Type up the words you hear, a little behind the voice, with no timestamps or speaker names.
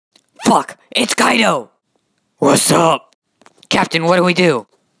Fuck, it's Kaido! What's up? Captain, what do we do?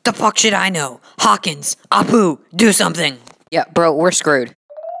 The fuck should I know? Hawkins, Apu, do something. Yeah, bro, we're screwed.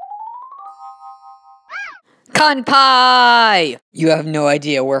 Kanpai! You have no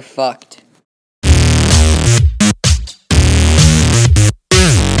idea, we're fucked.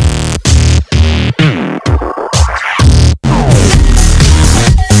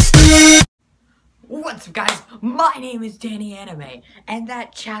 What's up, guys? My name is Danny Anime, and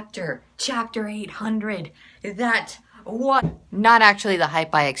that chapter 800, Not actually the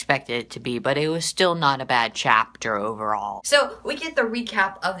hype I expected it to be, but it was still not a bad chapter overall. So, we get the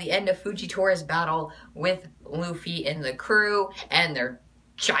recap of the end of Fujitori's battle with Luffy and the crew, and their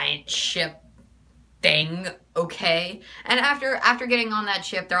giant ship thing, okay? And after getting on that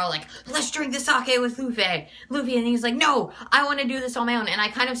ship, they're all like, let's drink the sake with Luffy, and he's like, no, I want to do this on my own. And I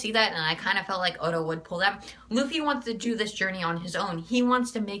kind of see that, and I kind of felt like Oda would pull that. Luffy wants to do this journey on his own. He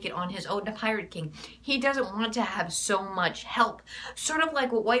wants to make it on his own to Pirate King. He doesn't want to have so much help. Sort of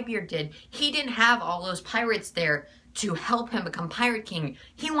like what Whitebeard did. He didn't have all those pirates there to help him become Pirate King.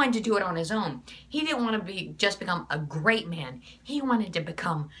 He wanted to do it on his own. He didn't want to just become a great man. He wanted to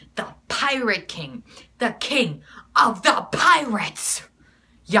become the Pirate King. The king of the pirates.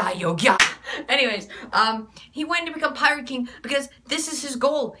 Yeah. Anyways, he wanted to become Pirate King because this is his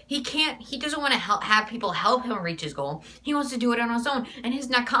goal. He doesn't want to have people help him reach his goal. He wants to do it on his own. And his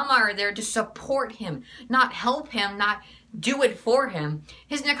Nakama are there to support him, not help him, not do it for him.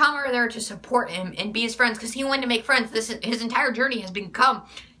 His Nakama are there to support him and be his friends because he wanted to make friends. His entire journey has become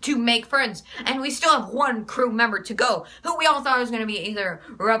to make friends. And we still have one crew member to go, who we all thought was going to be either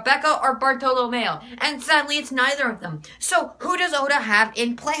Rebecca or Bartolomeo. And sadly, it's neither of them. So, who does Oda have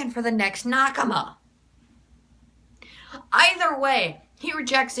in plan for the next Nakama? Either way, he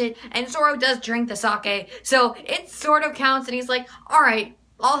rejects it, and Zoro does drink the sake, so it sort of counts, and he's like, alright,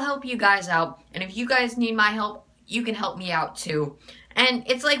 I'll help you guys out, and if you guys need my help, you can help me out too. And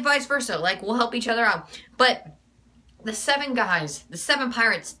it's like vice versa, like we'll help each other out. But the 7 guys, the 7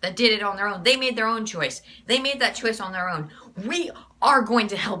 pirates that did it on their own, they made their own choice. They made that choice on their own. We are going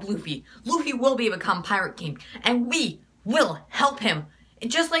to help Luffy. Luffy will become Pirate King, and we will help him.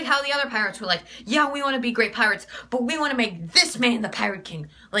 Just like how the other pirates were like, yeah, we want to be great pirates, but we want to make this man the Pirate King.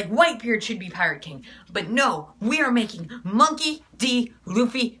 Like Whitebeard should be Pirate King. But no, we are making Monkey D.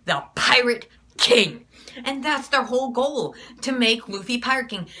 Luffy the Pirate King. And that's their whole goal, to make Luffy Pirate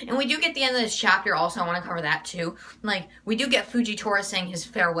King. And we do get the end of this chapter also, I want to cover that too. Like, we do get Fujitora saying his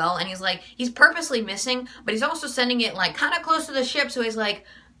farewell, and he's like, he's purposely missing, but he's also sending it like kind of close to the ship, so he's like,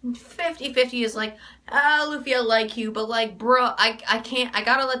 50-50 is like, Luffy, I like you, but like, bro, I can't, I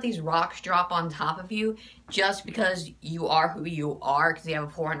gotta let these rocks drop on top of you, just because you are who you are, because you have a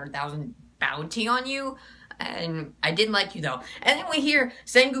 400,000 bounty on you. And I didn't like you though. And then we hear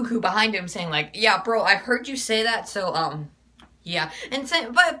Sengoku behind him saying like, yeah, bro, I heard you say that, so, yeah. And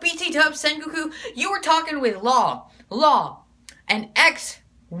but BT Dub, Sengoku, you were talking with Law, an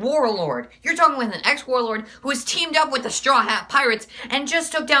ex-warlord. You're talking with an ex-warlord who has teamed up with the Strawhat Pirates and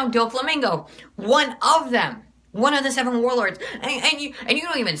just took down Doflamingo. One of them. One of the 7 warlords. And you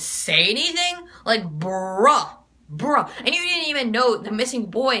don't even say anything? Like, bruh. And you didn't even know the missing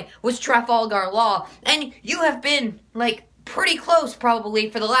boy was Trafalgar Law. And you have been, like, pretty close, probably,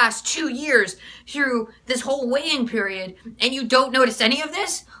 for the last 2 years through this whole weigh-in period. And you don't notice any of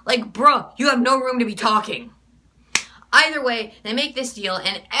this? Like, bruh, you have no room to be talking. Either way, they make this deal,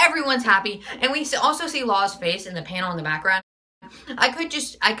 and everyone's happy. And we also see Law's face in the panel in the background. I could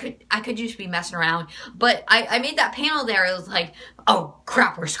just be messing around, but I made that panel there. It was like, oh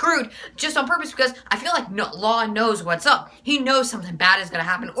crap, we're screwed, just on purpose, because I feel like Law knows what's up. He knows something bad is gonna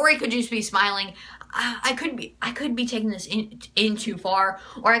happen, or he could just be smiling. I could be taking this in too far,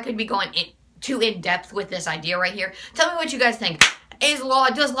 or I could be going too in depth with this idea right here. Tell me what you guys think. Does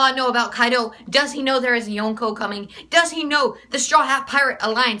Law know about Kaido? Does he know there is a Yonko coming? Does he know the Straw Hat Pirate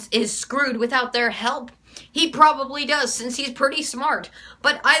Alliance is screwed without their help? He probably does, since he's pretty smart.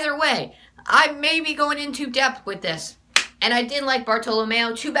 But either way, I may be going in too depth with this. And I did like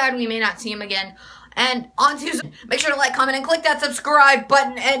Bartolomeo. Too bad we may not see him again. And on to... Make sure to like, comment, and click that subscribe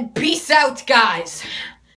button. And peace out, guys.